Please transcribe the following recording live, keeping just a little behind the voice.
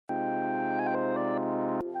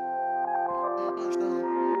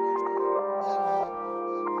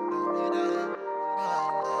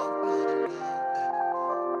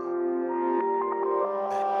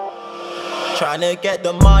Tryna get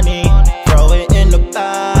the money, throw it in the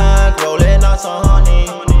bag, rolling out some honey,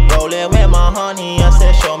 rolling with my honey. I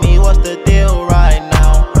said, show me what's the deal right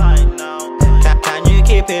now. Can you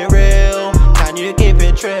keep it real? Can you keep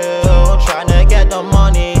it trill? Tryna get the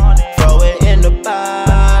money, throw it in the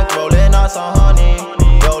bag, rolling out some honey,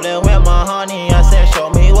 rolling with my honey. I said,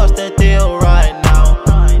 show me what's the deal right now.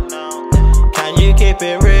 Can you keep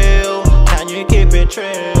it real? Can you keep it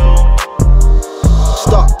trill?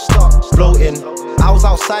 Stop, floating. I was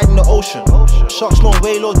outside in the ocean. Sharks no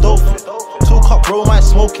whale or dolphin. 2 cup bro, man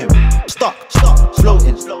smoking. Stuck,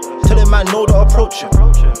 floating. Tell the man know to approach him.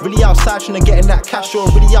 Really outside trying to get in that cash, or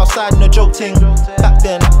really outside in a joke ting. Back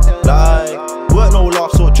then, like, weren't no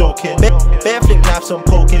laughs or joking. Bare flip knives and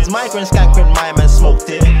pokings. Migraine scankering, my man smoked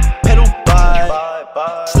it. Pedal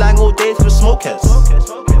by, slang all days for smokeheads.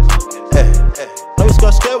 No it's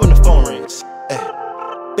got scared when the phone rings.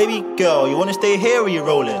 Baby girl, you wanna stay here or you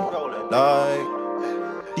rolling? Like,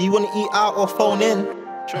 do you wanna eat out or phone in?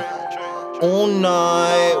 All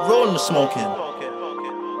night, rolling the smoking.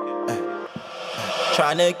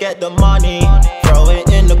 Tryna get the money, throw it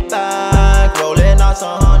in the bag, rolling out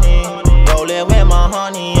some honey, rolling with my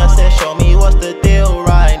honey. I said, show me what's the deal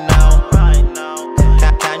right now.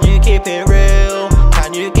 Can you keep it real?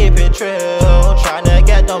 Can you keep it trill? Tryna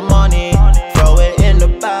get the money, throw it in the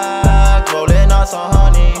bag, rolling out some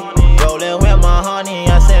honey, rolling with my honey.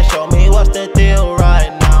 I said, show me what's the deal right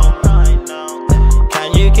now.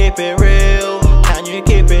 Can you keep it real? Can you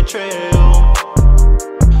keep it trill?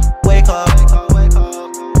 Wake up,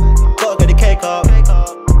 gotta get the cake up.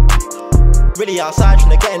 Really outside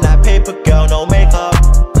tryna get in that paper, girl, no makeup.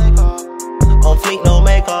 On fleek, no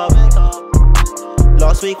makeup.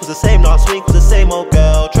 Last week was the same, last week was the same old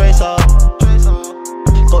girl. Tracer,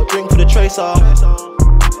 got a drink for the tracer.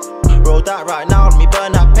 Roll that right now, let me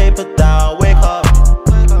burn that paper down. Wake up,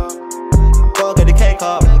 gotta get the cake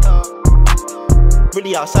up.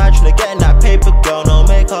 Really outside tryna get in that paper, girl, no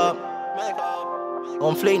makeup.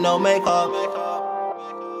 On fleek, no makeup.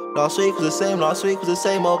 Last week was the same, last week was the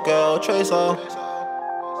same old girl. Tracer,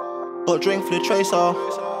 got a drink for the tracer.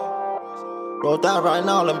 Roll that right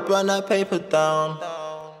now, let me burn that paper down.